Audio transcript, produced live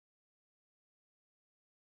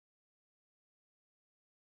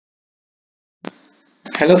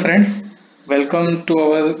Hello friends, welcome to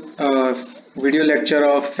our video lecture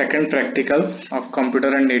of second practical of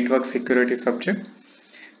computer and network security subject.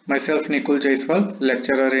 Myself Nikul Jaiswal,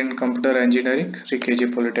 lecturer in computer engineering, Sri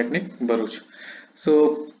KG Polytechnic, Bharuch.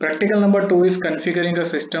 So practical number 2 is configuring a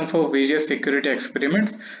system for various security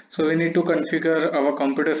experiments. So we need to configure our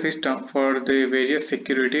computer system for the various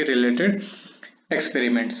security related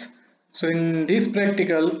experiments. So in this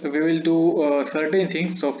practical we will do certain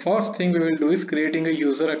things. So first thing we will do is creating a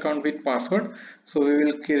user account with password. So we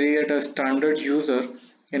will create a standard user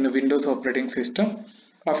in a Windows operating system.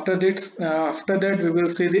 After that we will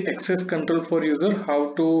see the access control for user,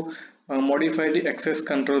 how to modify the access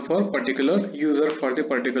control for particular user for the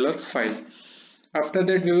particular file. After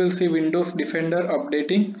that we will see Windows Defender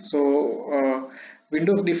updating. So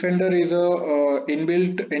Windows Defender is a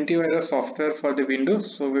inbuilt antivirus software for the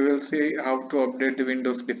Windows, so we will see how to update the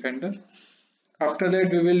Windows Defender. After that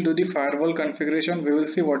we will do the firewall configuration. We will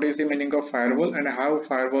see what is the meaning of firewall and how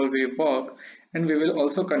firewall will work, and we will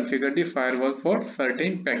also configure the firewall for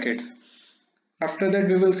certain packets. After that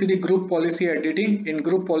we will see the group policy editing. In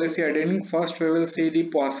group policy editing, first we will see the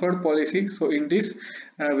password policy. So in this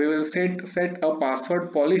we will set a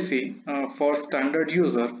password policy for standard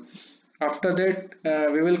user. After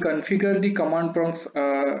that we will configure the command prompts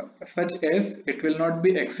such as it will not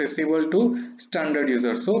be accessible to standard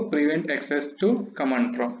user, so prevent access to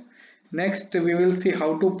command prompt. Next we will see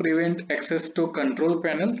how to prevent access to control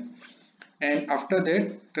panel, and after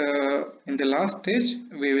that in the last stage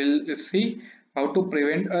we will see how to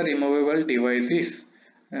prevent a removable devices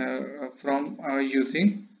from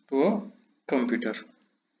using to a computer.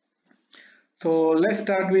 So let's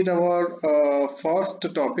start with our first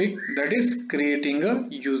topic, that is creating a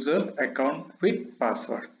user account with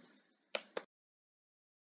password.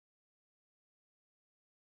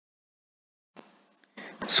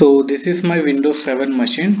 So this is my Windows 7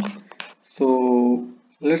 machine. So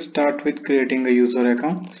let's start with creating a user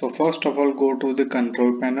account. So first of all, go to the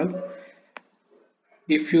control panel.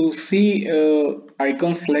 If you see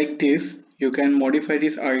icons like this, you can modify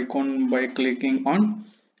this icon by clicking on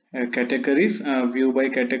categories, view by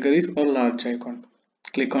categories, or large icon.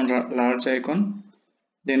 Click on large icon,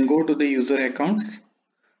 then go to the user accounts.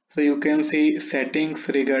 So you can see settings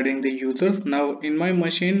regarding the users. Now in my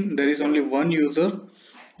machine there is only one user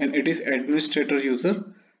and it is administrator user.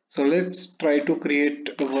 So let's try to create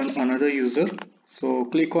one another user. So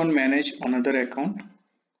click on manage another account.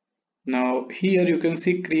 Now here you can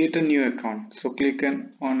see create a new account. So click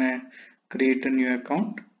on a create a new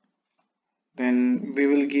account. Then we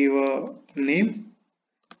will give a name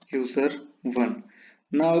user1.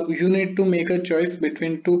 Now you need to make a choice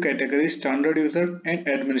between two categories, standard user and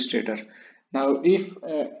administrator. Now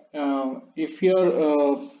if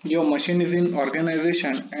your machine is in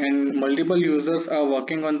organization and multiple users are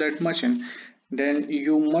working on that machine, then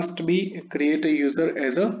you must be create a user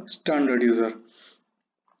as a standard user.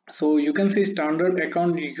 So you can see standard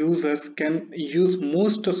account users can use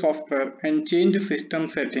most software and change system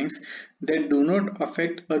settings that do not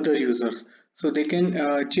affect other users. So they can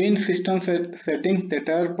change system settings that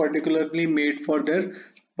are particularly made for their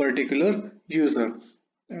particular user.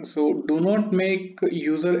 So do not make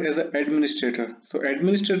user as an administrator. So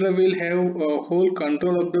administrator will have a whole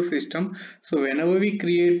control of the system. So whenever we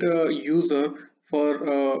create a user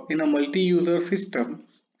for in a multi-user system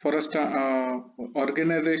for a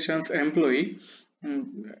organization's employee,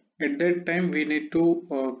 at that time we need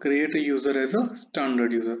to create a user as a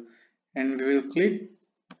standard user, and we will click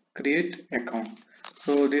create account.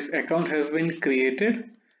 So this account has been created.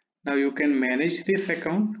 Now you can manage this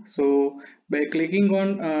account. So by clicking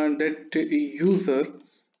on that user,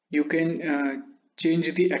 you can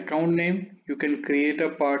change the account name, you can create a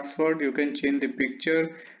password, you can change the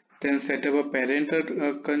picture, then set up a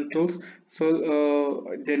parental controls. So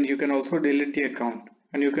then you can also delete the account,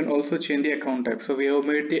 and you can also change the account type. So we have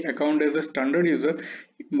made the account as a standard user.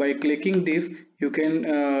 By clicking this, you can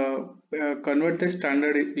convert the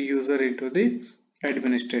standard user into the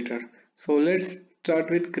administrator. So let's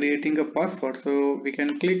start with creating a password. So we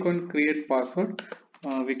can click on create password.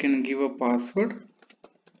 We can give a password.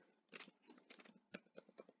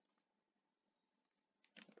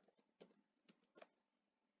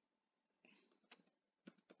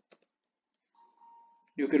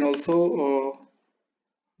 You can also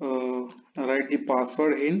write the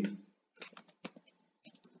password hint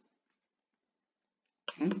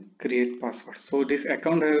and create password. So this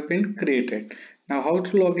account has been created. Now how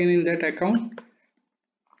to log in that account?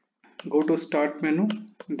 Go to start menu,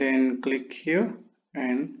 then click here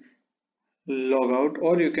and log out,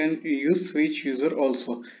 or you can use switch user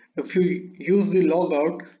also. If you use the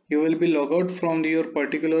logout, you will be logged out from your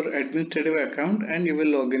particular administrative account and you will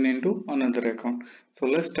log in into another account. So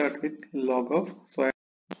let's start with log off.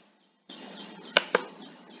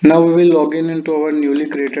 Now we will log in into our newly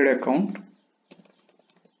created account.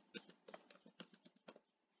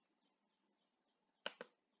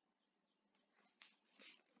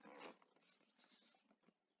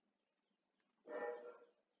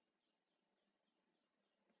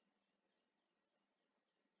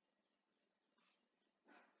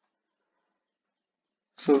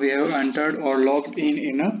 So we have entered or logged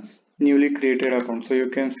in a newly created account. So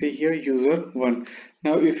you can see here user 1.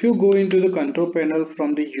 Now if you go into the control panel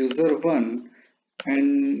from the user 1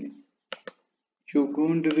 and you go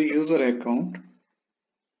into the user account,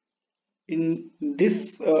 in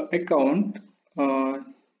this account,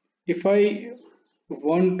 if I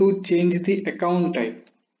want to change the account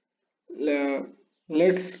type,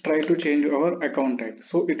 let's try to change our account type.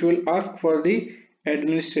 So it will ask for the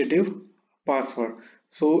administrative password.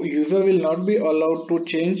 So user will not be allowed to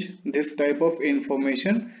change this type of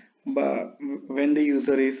information but when the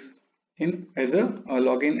user is in as a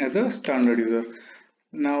login as a standard user.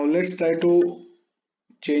 Now let's try to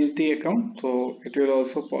change the account. So it will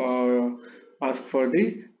also ask for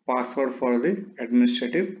the password for the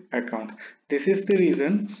administrative account. This is the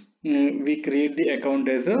reason we create the account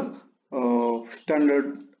as a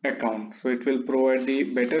standard account. So it will provide the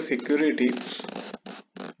better security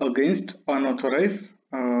against unauthorized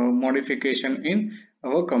modification in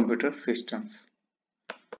our computer systems.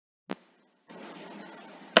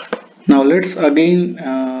 Now let's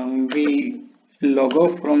again we log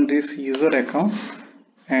off from this user account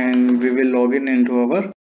and we will log in into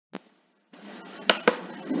our.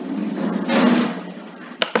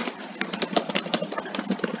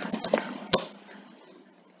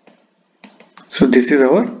 So this is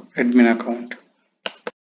our admin account.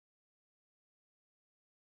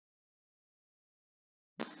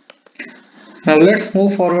 Now let's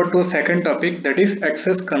move forward to a second topic, that is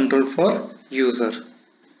access control for user.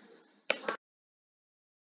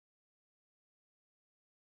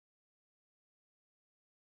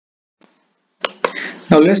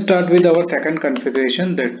 Now let's start with our second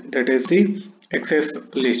configuration, that is the access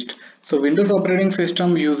list. So Windows operating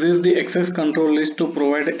system uses the access control list to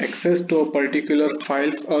provide access to a particular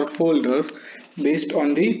files or folders based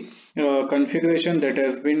on the configuration that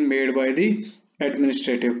has been made by the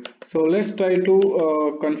administrative. So let's try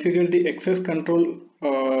to configure the access control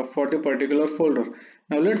for the particular folder.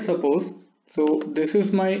 Now let's suppose, so this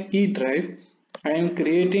is my E drive. I am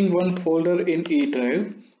creating one folder in E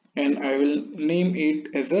drive and I will name it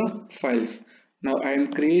as a files. Now I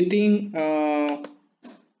am creating a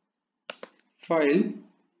file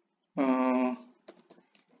uh,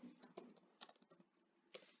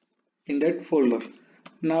 in that folder.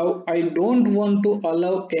 Now I don't want to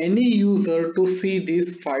allow any user to see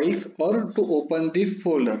these files or to open this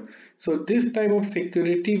folder. So this type of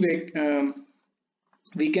security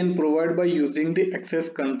we can provide by using the access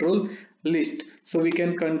control list. So we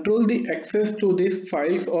can control the access to these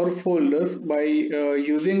files or folders by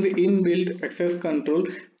using the inbuilt access control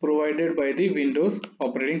provided by the Windows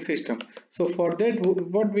operating system. So for that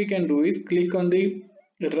what we can do is click on the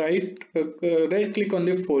right click on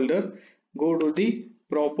the folder, go to the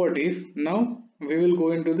properties. Now we will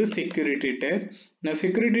go into the security tab. Now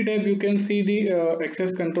security tab, you can see the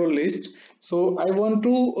access control list. So I want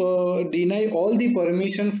to deny all the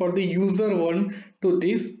permission for the user one to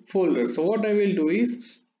this folder. So what I will do is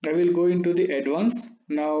I will go into the advanced.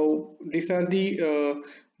 Now these are the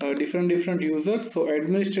different users. So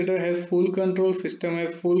administrator has full control, system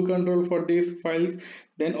has full control for these files,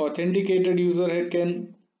 then authenticated user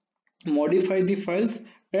can modify the files,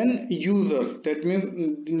 and users, that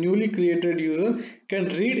means newly created user, can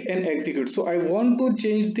read and execute. So I want to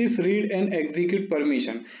change this read and execute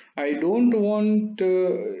permission. I don't want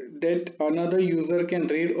that another user can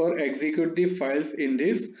read or execute the files in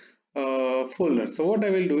this folder. So what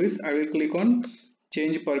I will do is I will click on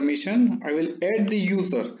change permission. I will add the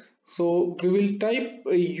user. So we will type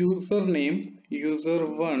a username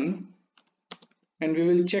user1 and we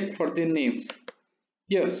will check for the names.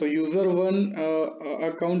 Yes, so user one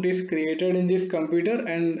account is created in this computer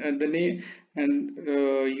and the name and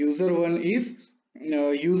user one is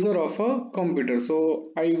user of a computer.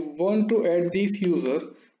 So I want to add this user.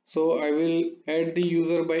 So I will add the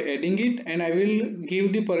user by adding it and I will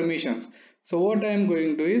give the permissions. So what I am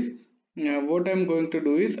going to is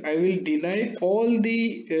I will deny all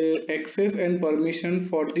the access and permission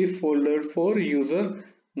for this folder for user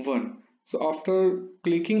one. So after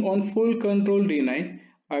clicking on full control deny,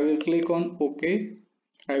 I will click on OK.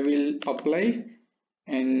 I will apply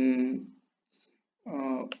and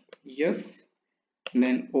yes,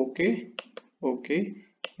 then okay, okay,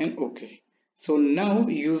 and okay. So now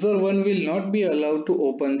user 1 will not be allowed to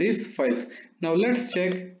open these files. Now let's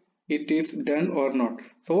check it is done or not.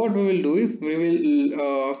 So what we will do is we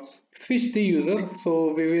will switch the user.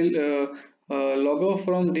 So we will log off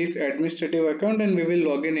from this administrative account and we will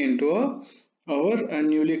log in into our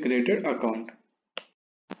newly created account.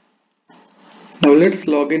 Now let's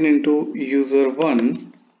log in into user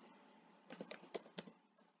 1.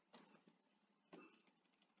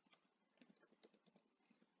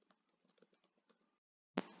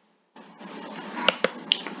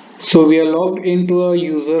 So we are logged into a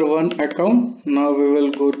user 1 account. Now we will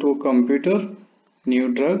go to computer,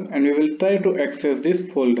 new drug, and we will try to access this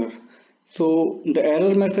folder. So the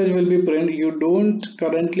error message will be printed. You don't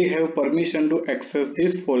currently have permission to access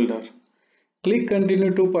this folder. Click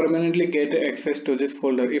continue to permanently get access to this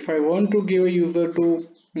folder. If I want to give a user to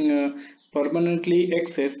permanently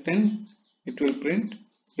access, then it will print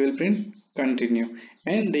continue,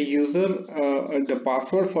 and the user the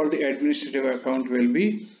password for the administrative account will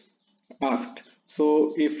be asked.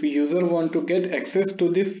 So if user want to get access to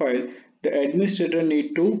this file, the administrator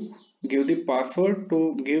need to give the password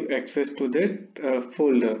to give access to that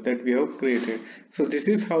folder that we have created. So this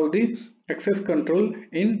is how the access control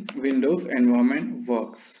in Windows environment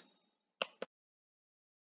works.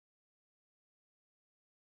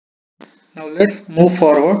 Now let's move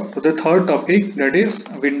forward to the third topic, that is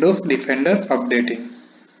Windows Defender updating.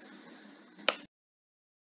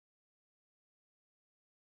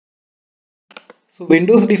 So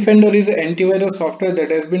Windows Defender is an antivirus software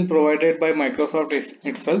that has been provided by Microsoft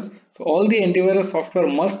itself. So all the antivirus software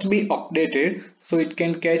must be updated so it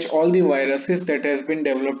can catch all the viruses that has been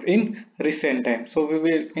developed in recent times. So we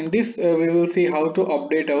will in this we will see how to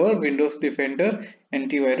update our Windows Defender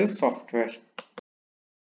antivirus software.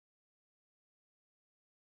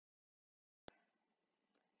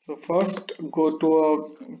 So first go to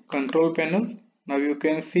a control panel. Now you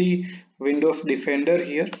can see Windows Defender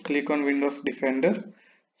here. Click on Windows Defender.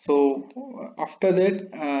 So after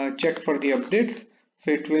that check for the updates. So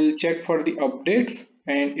it will check for the updates,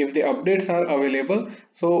 and if the updates are available,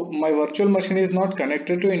 so my virtual machine is not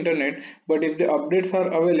connected to internet, but if the updates are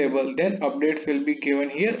available, then updates will be given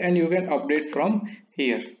here and you can update from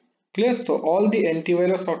here. Clear? So all the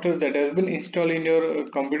antivirus software that has been installed in your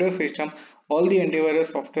computer system, all the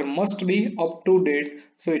antivirus software must be up to date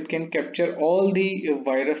so it can capture all the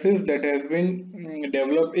viruses that has been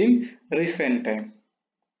developed in recent time.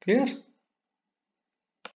 Clear?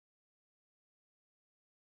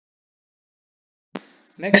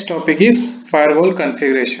 Next topic is firewall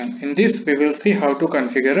configuration. In this we will see how to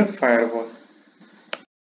configure a firewall.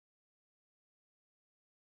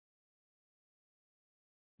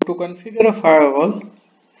 To configure a firewall,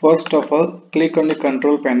 first of all click on the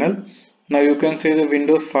control panel. Now you can see the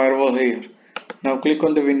Windows firewall here. Now click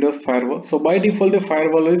on the Windows firewall. So by default the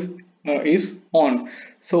firewall is on.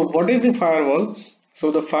 So what is the firewall? So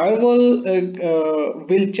the firewall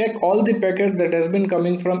will check all the packet that has been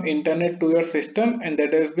coming from internet to your system and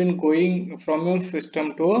that has been going from your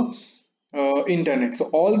system to a internet. So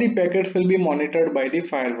all the packets will be monitored by the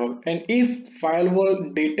firewall, and if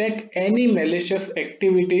firewall detect any malicious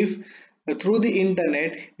activities through the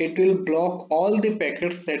internet, it will block all the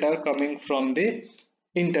packets that are coming from the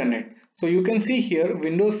internet. So you can see here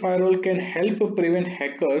Windows firewall can help prevent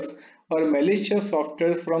hackers or malicious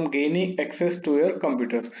softwares from gaining access to your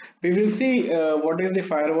computers. We will see what is the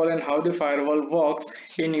firewall and how the firewall works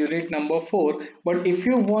in unit number 4. But if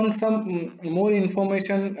you want some more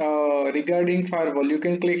information regarding firewall, you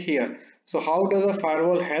can click here. So how does a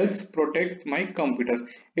firewall helps protect my computer?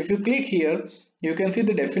 If you click here, you can see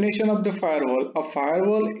the definition of the firewall. A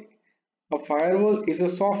firewall is a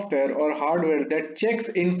software or hardware that checks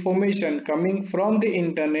information coming from the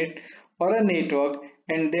internet or a network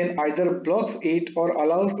and then either blocks it or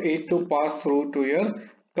allows it to pass through to your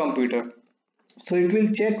computer. So it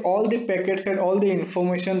will check all the packets and all the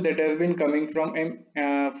information that has been coming from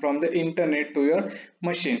the internet to your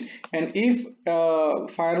machine, and if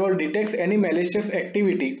firewall detects any malicious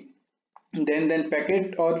activity, then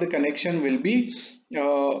packet or the connection will be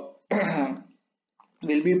uh,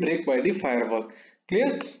 will be break by the firewall.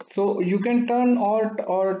 Clear? So you can turn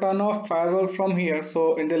or turn off firewall from here.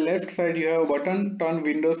 So in the left side you have a button, turn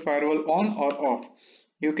Windows firewall on or off.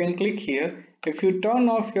 You can click here. If you turn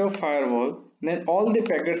off your firewall, then all the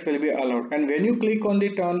packets will be allowed, and when you click on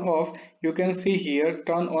the turn off, you can see here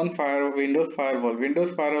turn on Windows firewall.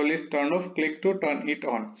 Windows firewall is turned off. Click to turn it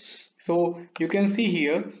on. So you can see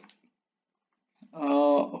here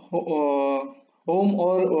home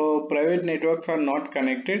or private networks are not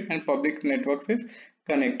connected and public networks is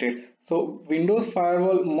connected. So Windows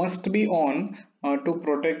firewall must be on to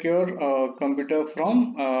protect your computer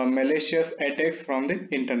from malicious attacks from the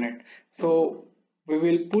internet. So we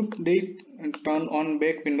will put the turn on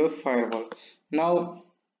back Windows firewall. Now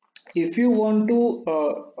if you want to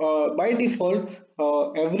by default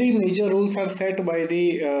every major rules are set by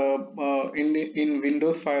the in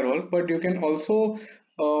Windows firewall, but you can also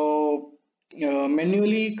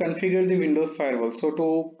manually configure the Windows firewall. So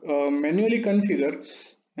to manually configure,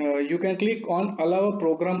 you can click on allow a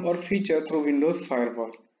program or feature through Windows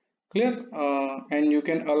firewall. Clear? And you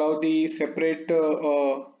can allow the separate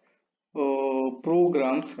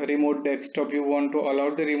programs. Remote desktop, you want to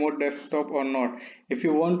allow the remote desktop or not. If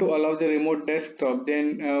you want to allow the remote desktop,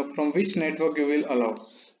 then from which network you will allow?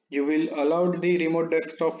 You will allow the remote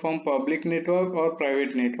desktop from public network or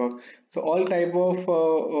private network. So all type of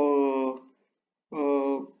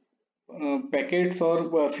packets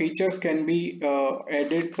or features can be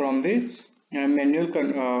added from the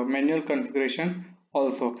manual configuration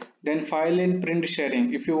also. Then file and print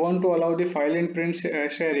sharing, if you want to allow the file and print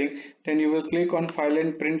sharing, then you will click on file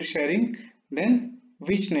and print sharing. Then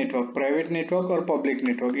which network, private network or public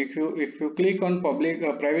network? If you click on public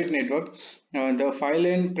private network, the file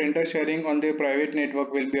and printer sharing on the private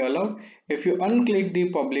network will be allowed. If you unclick the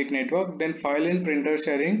public network, then file and printer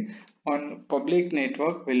sharing on public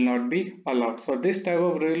network will not be allowed. So this type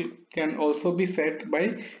of rule can also be set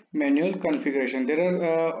by manual configuration. There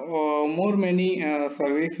are more many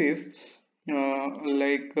services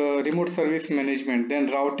like remote service management, then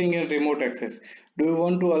routing and remote access. Do you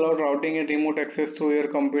want to allow routing and remote access through your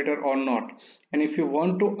computer or not? And if you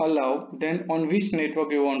want to allow, then on which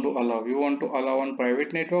network you want to allow? You want to allow on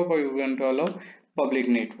private network or you want to allow public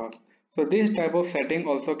network? So this type of setting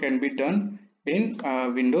also can be done in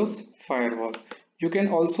Windows firewall. You can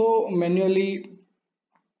also manually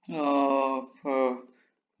uh, uh,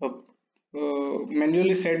 uh,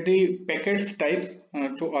 manually set the packets types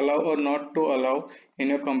to allow or not to allow in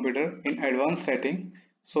your computer in advanced setting.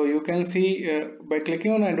 So you can see by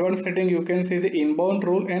clicking on advanced setting, you can see the inbound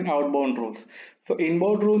rule and outbound rules. So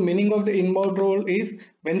inbound rule, meaning of the inbound rule is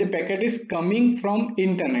when the packet is coming from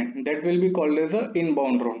internet, that will be called as a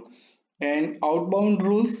inbound rule. And outbound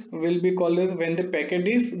rules will be called as when the packet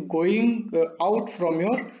is going out from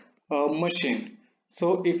your machine.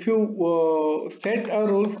 So if you set a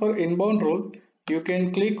rule for inbound rule, you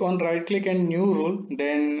can click on right click and new rule.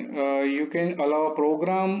 Then you can allow a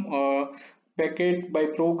program packet by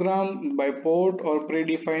program, by port, or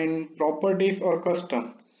predefined properties or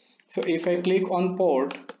custom. So if I click on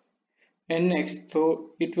port and next,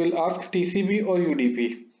 so it will ask TCP or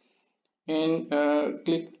UDP. And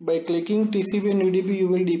by clicking TCP and UDP, you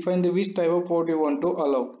will define the which type of port you want to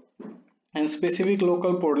allow. And specific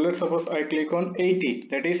local port, let's suppose I click on 80,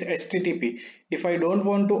 that is HTTP. If I don't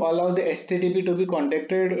want to allow the HTTP to be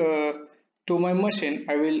contacted to my machine,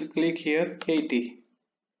 I will click here 80,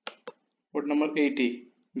 port number 80.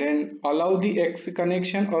 Then allow the X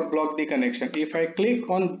connection or block the connection. If I click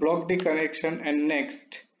on block the connection and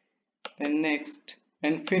next,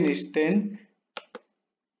 and finish, then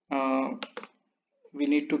uh, we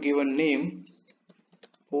need to give a name,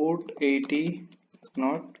 port 80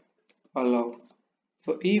 not allow.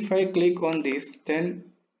 So if I click on this, then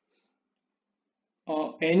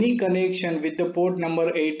any connection with the port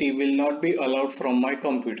number 80 will not be allowed from my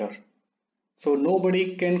computer. So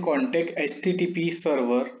nobody can contact HTTP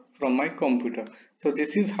server from my computer. So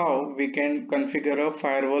this is how we can configure a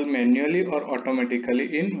firewall manually or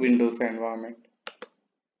automatically in Windows environment.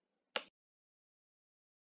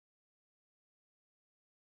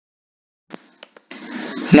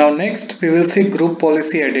 Now next we will see group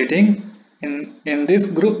policy editing. In this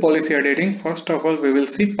group policy editing, first of all we will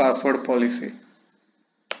see password policy.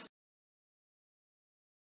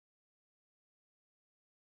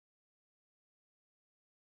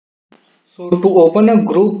 So to open a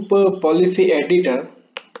group policy editor,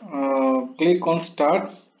 click on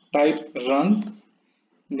start, type run,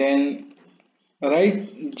 then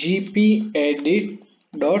write gpedit.msc.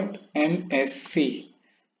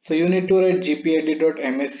 So you need to write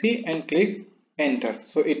gpedit.msc and click enter.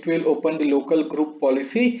 So it will open the local group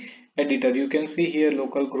policy editor. You can see here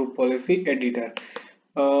local group policy editor.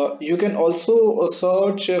 You can also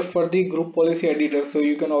search for the group policy editor. So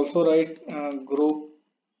you can also write group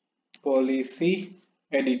policy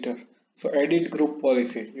editor. So edit group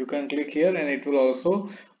policy, you can click here and it will also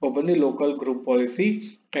open the local group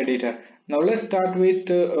policy editor. Now let's start with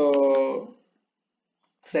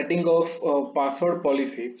setting of password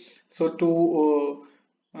policy. So to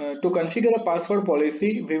To configure a password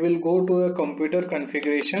policy, we will go to a computer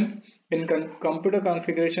configuration. In computer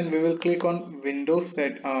configuration, we will click on Windows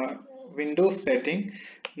setting.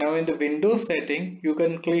 Now in the Windows setting, you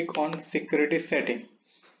can click on security setting.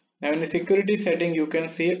 Now in the security setting, you can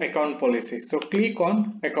see account policies. So click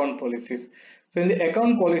on account policies. So in the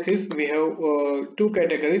account policies, we have two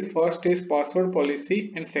categories. First is password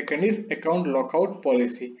policy and second is account lockout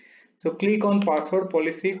policy. So click on password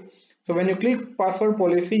policy. So when you click password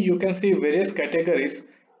policy, you can see various categories.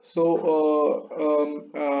 So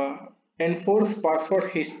enforce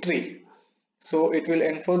password history. So it will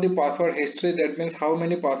enforce the password history. That means how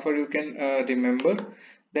many password you can remember.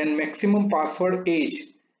 Then maximum password age.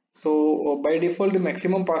 So by default the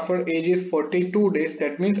maximum password age is 42 days.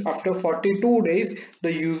 That means after 42 days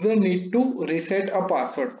the user need to reset a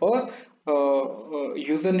password, or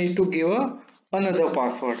user need to give another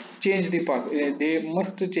password, change the password. They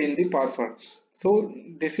must change the password. So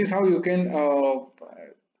this is how you can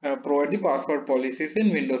provide the password policies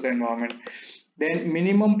in Windows environment. Then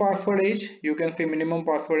minimum password age, you can see minimum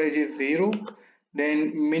password age is 0.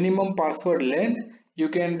 Then minimum password length, you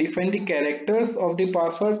can define the characters of the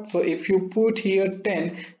password. So if you put here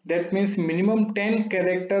 10, that means minimum 10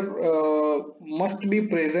 character must be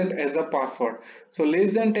present as a password. So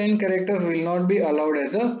less than 10 characters will not be allowed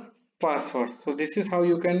as a password. So this is how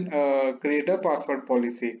you can create a password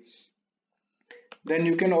policy. Then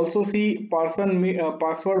you can also see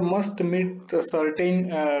password must meet a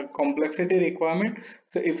certain complexity requirement.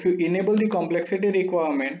 So if you enable the complexity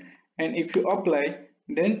requirement and if you apply,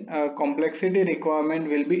 then complexity requirement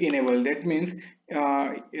will be enabled. That means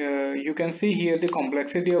you can see here the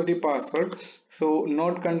complexity of the password. So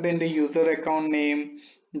not contain the user account name,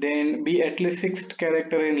 then be at least 6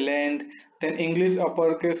 character in length, then English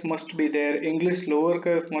uppercase must be there, English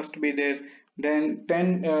lowercase must be there, then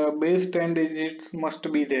 10 base 10 digits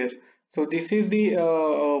must be there. So this is the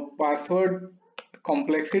password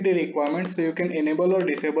complexity requirement. So you can enable or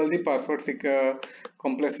disable the password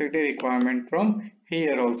complexity requirement from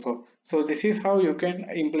here also. So this is how you can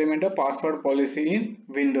implement a password policy in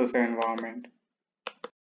Windows environment.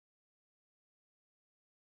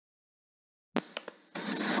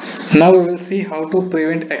 Now we will see how to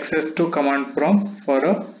prevent access to command prompt for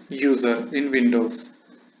a user in Windows.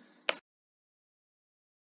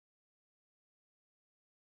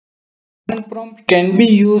 Command prompt can be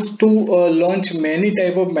used to launch many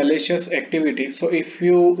type of malicious activities. So if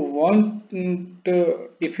you want to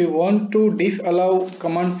disallow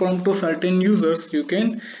command prompt to certain users, you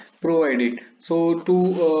can provide it. So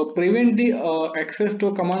to prevent the access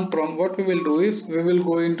to command prompt, what we will do is we will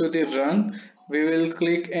go into the run. We will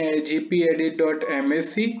click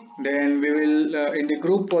gpedit.msc. Then we will in the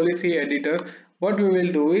group policy editor. What we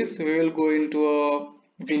will do is we will go into a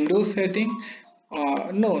Windows setting.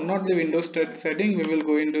 No, not the Windows setting. We will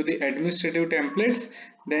go into the administrative templates.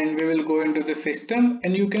 Then we will go into the system,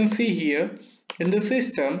 and you can see here in the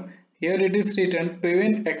system, here it is written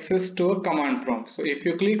prevent access to a command prompt. So if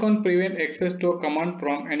you click on prevent access to a command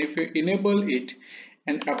prompt and if you enable it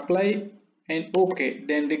and apply and OK,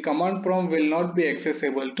 then the command prompt will not be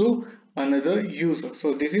accessible to another user.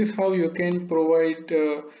 So this is how you can provide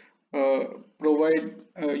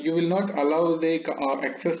you will not allow the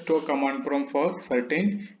access to a command prompt for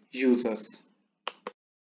certain users.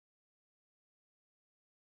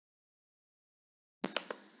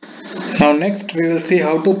 Now next we will see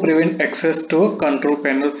how to prevent access to a control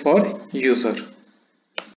panel for user.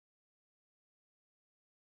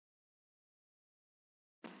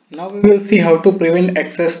 Now we will see how to prevent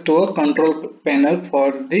access to a control panel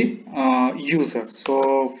for the user.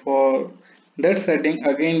 So for that setting,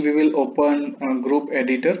 again we will open a group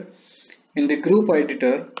editor. In the group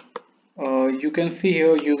editor, you can see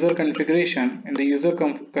here user configuration. In the user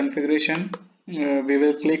configuration, we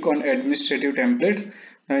will click on administrative templates.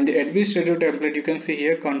 Now in the administrative template, you can see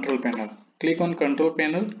here control panel. Click on control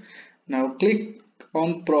panel. Now click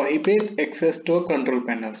on prohibit access to a control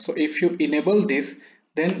panel. So if you enable this,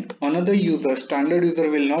 then another user, standard user,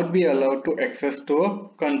 will not be allowed to access to a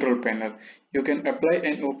control panel. You can apply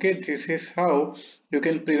and OK. This is how you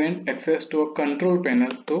can prevent access to a control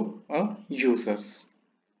panel to a users.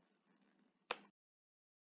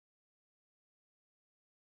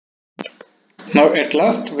 Now at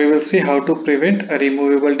last we will see how to prevent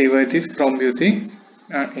removable devices from using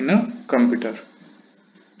in a computer.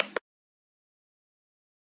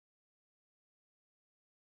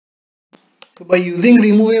 So by using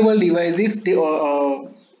removable devices,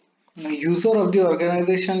 the user of the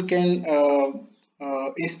organization can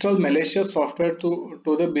install malicious software to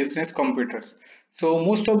the business computers. So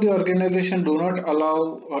most of the organization do not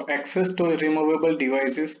allow access to removable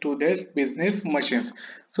devices to their business machines.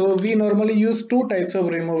 So we normally use two types of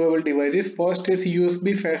removable devices. First is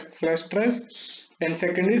USB flash drives and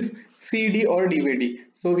second is CD or DVD.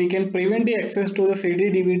 So we can prevent the access to the CD,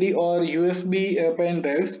 DVD or USB pen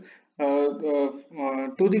drives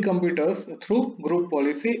to the computers through group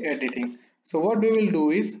policy editing. So what we will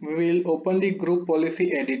do is we will open the group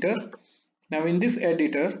policy editor. Now in this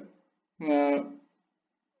editor, uh,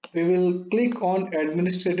 we will click on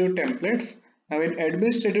administrative templates. Now in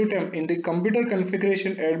the computer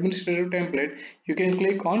configuration administrative template, you can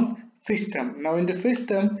click on system. Now in the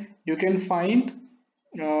system you can find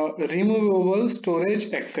removable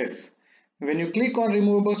storage access. When you click on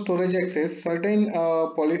removable storage access, certain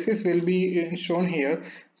policies will be shown here.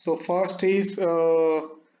 So first is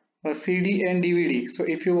CD and DVD. So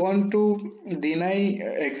if you want to deny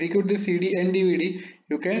execute the CD and DVD,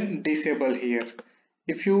 you can disable here.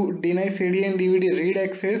 If you deny CD and DVD read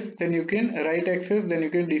access, then you can write access, then you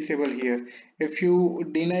can disable here. If you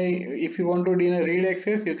want to deny read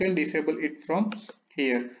access, you can disable it from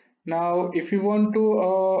here. Now if you want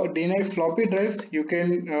to deny floppy drives, you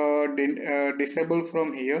can disable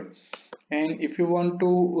from here. And if you want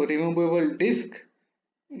to removable disk,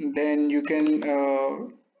 then you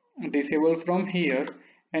can disable from here.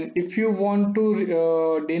 And if you want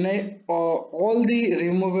to deny all the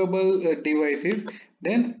removable devices,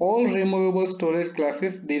 then all removable storage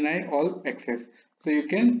classes deny all access, so you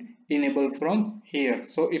can enable from here.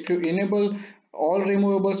 So if you enable all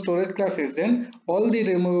removable storage classes, then all the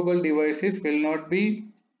removable devices will not be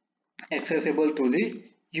accessible to the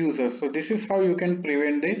user. So this is how you can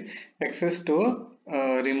prevent the access to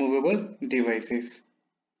removable devices.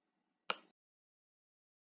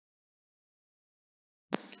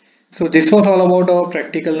 So this was all about our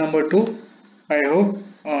practical number 2. I hope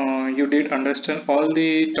you did understand all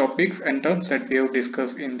the topics and terms that we have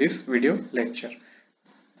discussed in this video lecture.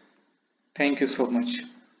 Thank you so much.